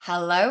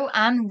Hello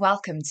and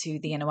welcome to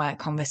the Inner Work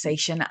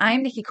Conversation.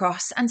 I'm Nikki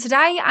Cross and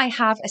today I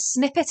have a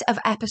snippet of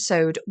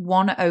episode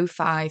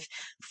 105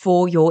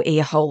 for your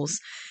ear holes.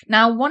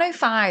 Now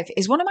 105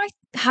 is one of my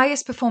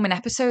highest performing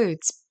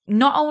episodes,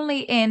 not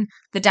only in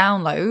the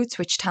downloads,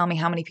 which tell me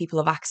how many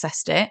people have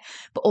accessed it,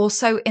 but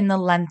also in the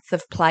length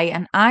of play.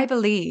 And I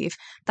believe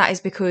that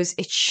is because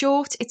it's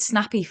short, it's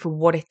snappy for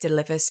what it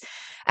delivers.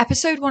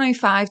 Episode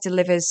 105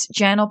 delivers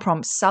journal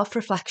prompts,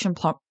 self-reflection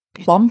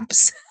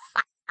prompts.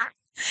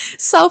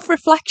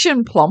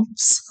 Self-reflection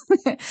prompts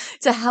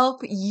to help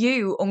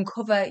you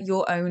uncover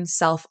your own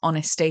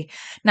self-honesty.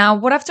 Now,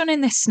 what I've done in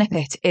this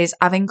snippet is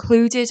I've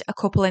included a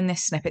couple in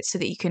this snippet so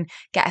that you can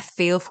get a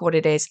feel for what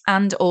it is.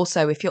 And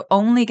also, if you're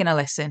only going to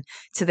listen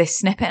to this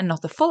snippet and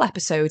not the full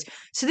episode,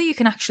 so that you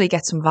can actually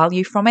get some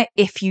value from it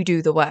if you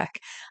do the work.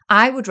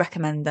 I would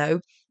recommend, though,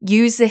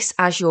 use this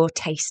as your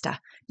taster.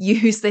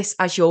 Use this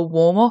as your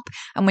warm-up.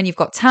 And when you've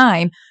got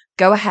time,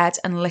 go ahead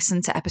and listen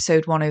to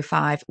episode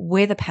 105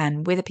 with a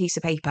pen, with a piece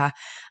of paper,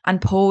 and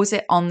pause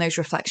it on those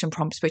reflection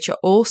prompts, which are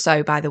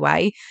also, by the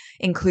way,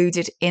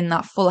 included in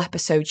that full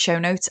episode show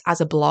notes as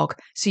a blog.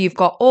 So you've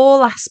got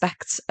all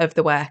aspects of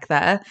the work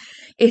there.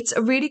 It's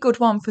a really good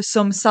one for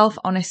some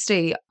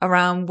self-honesty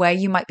around where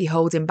you might be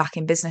holding back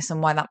in business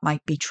and why that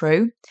might be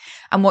true,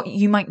 and what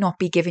you might not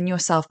be giving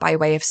yourself by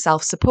way of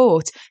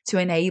self-support to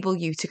enable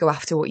you to go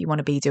after what you want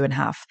to be, do, and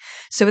have.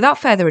 So without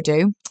further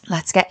ado,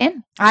 let's get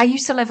in. I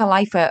used to live a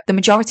life where the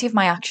majority of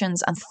my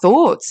actions and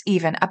thoughts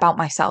even about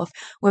myself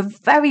were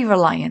very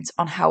reliant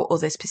on how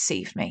others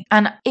perceived me.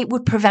 And it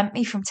would prevent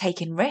me from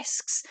taking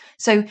risks.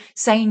 So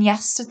saying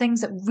yes to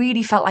things that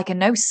really felt like a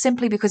no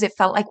simply because it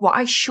felt like what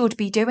I should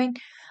be doing.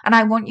 And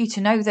I want you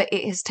to know that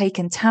it has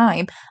taken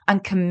time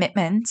and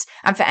commitment.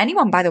 And for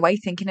anyone, by the way,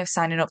 thinking of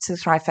signing up to the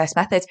Thrive First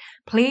method,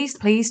 please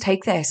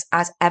take this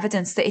as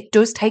evidence that it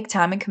does take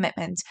time and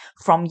commitment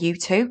from you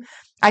too.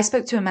 I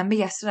spoke to a member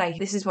yesterday.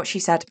 This is what she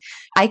said.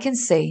 I can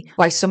see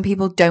why some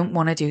people don't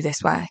want to do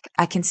this work.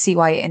 I can see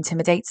why it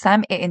intimidates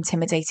them. It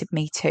intimidated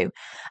me too.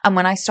 And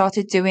when I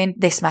started doing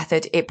this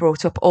method, it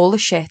brought up all the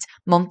shit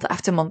month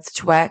after month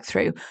to work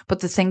through.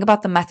 But the thing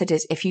about the method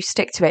is if you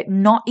stick to it,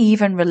 not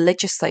even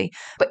religiously,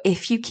 but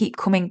if you keep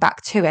coming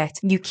back to it,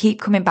 you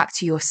keep coming back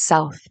to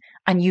yourself.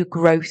 And you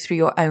grow through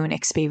your own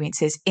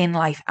experiences in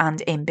life and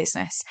in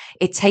business.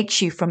 It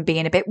takes you from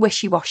being a bit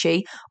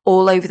wishy-washy,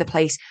 all over the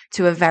place,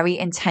 to a very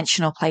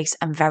intentional place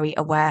and very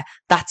aware.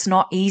 That's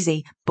not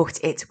easy,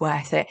 but it's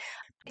worth it.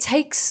 It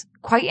takes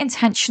quite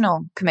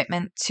intentional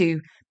commitment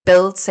to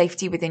build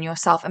safety within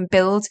yourself and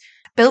build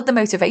the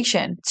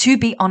motivation to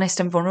be honest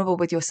and vulnerable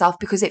with yourself,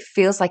 because it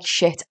feels like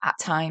shit at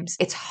times.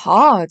 It's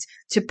hard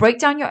to break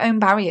down your own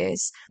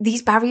barriers.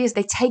 These barriers,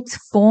 they take the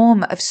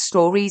form of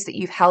stories that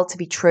you've held to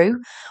be true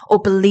or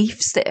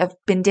beliefs that have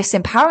been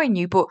disempowering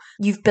you, but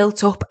you've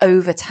built up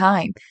over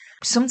time.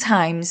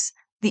 Sometimes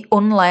the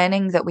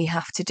unlearning that we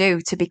have to do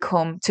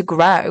to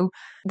grow,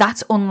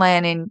 that's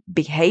unlearning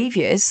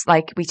behaviors.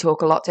 Like we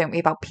talk a lot, don't we,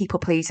 about people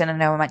pleasing. I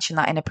know I mentioned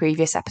that in a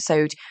previous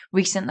episode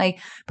recently,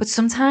 but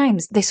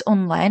sometimes this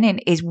unlearning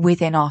is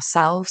within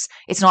ourselves.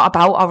 It's not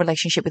about our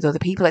relationship with other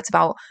people. It's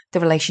about the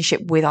relationship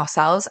with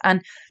ourselves.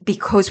 And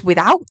because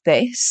without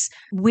this,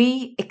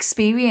 we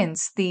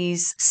experience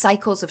these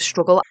cycles of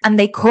struggle, and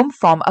they come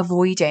from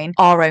avoiding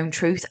our own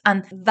truth.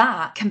 And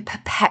that can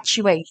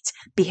perpetuate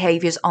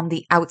behaviors on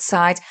the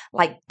outside,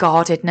 like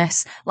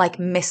guardedness, like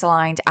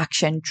misaligned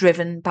action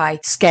driven by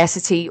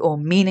scarcity or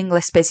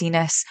meaningless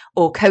busyness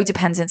or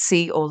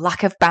codependency or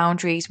lack of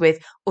boundaries with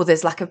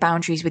others, lack of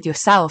boundaries with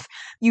yourself.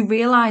 You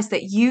realize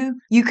that you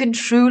can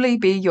truly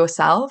be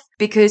yourself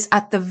because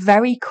at the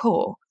very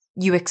core,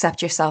 you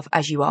accept yourself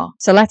as you are.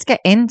 So let's get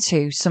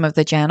into some of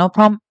the journal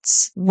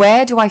prompts.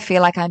 Where do I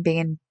feel like I'm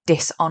being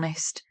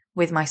dishonest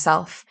with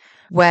myself?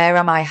 Where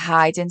am I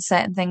hiding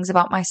certain things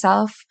about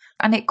myself?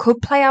 And it could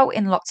play out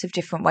in lots of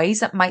different ways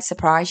that might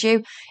surprise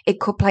you.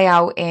 It could play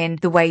out in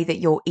the way that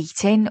you're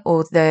eating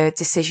or the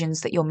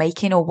decisions that you're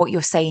making or what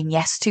you're saying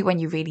yes to when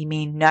you really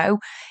mean no.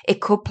 It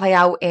could play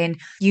out in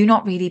you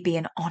not really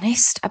being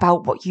honest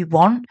about what you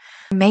want.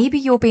 Maybe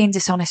you're being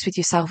dishonest with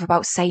yourself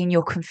about saying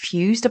you're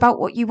confused about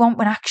what you want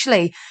when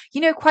actually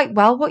you know quite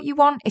well what you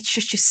want. It's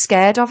just you're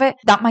scared of it.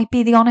 That might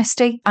be the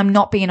honesty. I'm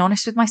not being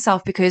honest with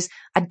myself because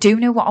I do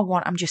know what I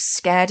want. I'm just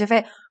scared of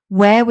it.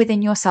 Where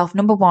within yourself,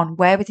 number one,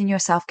 where within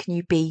yourself can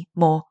you be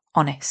more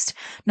honest?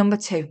 Number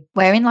two,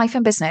 where in life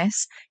and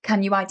business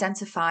can you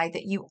identify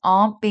that you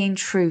aren't being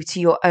true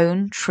to your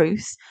own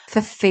truth for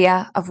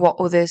fear of what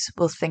others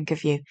will think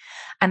of you?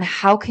 And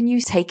how can you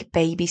take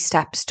baby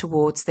steps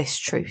towards this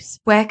truth?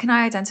 Where can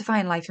I identify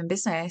in life and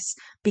business,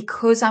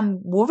 because I'm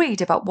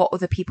worried about what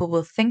other people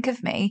will think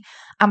of me,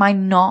 am I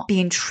not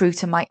being true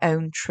to my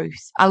own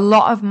truth? A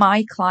lot of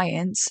my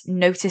clients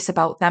notice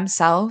about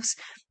themselves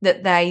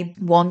that they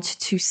want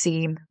to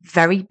seem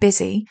very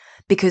busy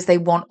because they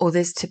want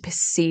others to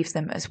perceive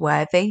them as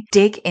worthy.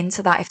 Dig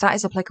into that. If that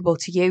is applicable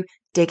to you,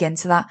 dig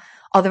into that.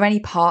 Are there any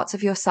parts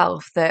of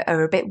yourself that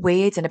are a bit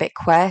weird and a bit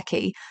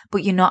quirky,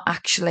 but you're not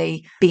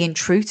actually being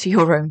true to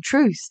your own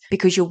truth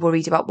because you're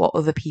worried about what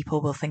other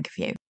people will think of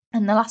you?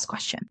 And the last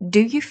question,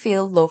 do you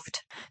feel loved?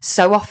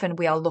 So often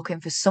we are looking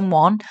for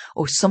someone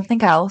or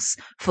something else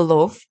for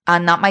love,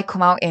 and that might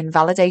come out in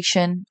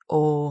validation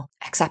or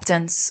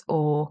acceptance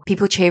or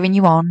people cheering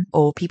you on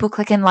or people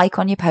clicking like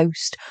on your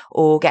post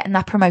or getting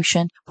that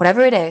promotion,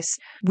 whatever it is.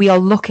 We are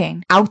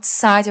looking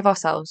outside of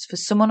ourselves for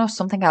someone or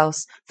something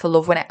else for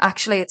love, when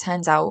it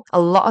turns out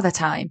a lot of the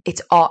time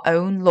it's our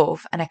own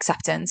love and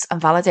acceptance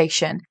and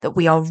validation that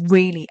we are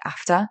really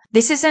after.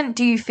 This isn't,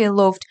 do you feel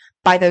loved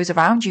by those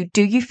around you?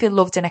 Do you feel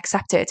loved and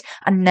accepted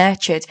and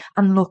nurtured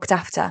and looked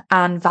after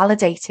and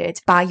validated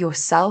by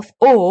yourself?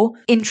 Or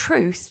in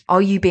truth,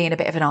 are you being a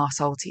bit of an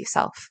arsehole to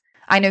yourself?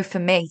 I know for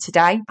me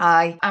today,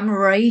 I am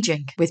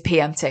raging with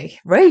PMT.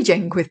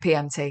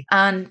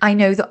 And I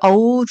know the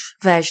old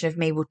version of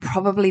me would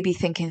probably be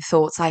thinking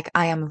thoughts like,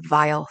 I am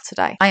vile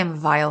today.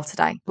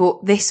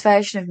 But this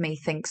version of me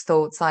thinks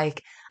thoughts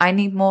like, I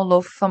need more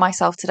love for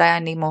myself today. I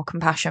need more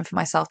compassion for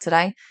myself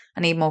today.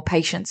 I need more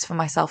patience for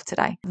myself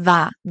today.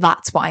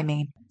 That's what I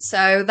mean.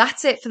 So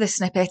that's it for this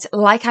snippet.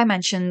 Like I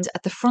mentioned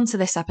at the front of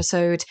this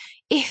episode,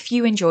 if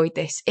you enjoyed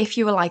this, if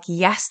you were like,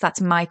 yes, that's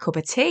my cup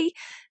of tea,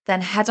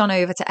 then head on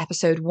over to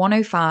episode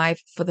 105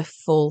 for the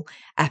full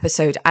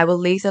episode. I will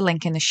leave the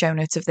link in the show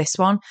notes of this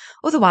one.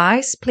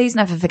 Otherwise, please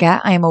never forget,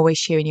 I am always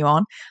cheering you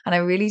on, and I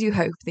really do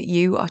hope that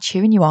you are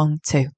cheering you on too.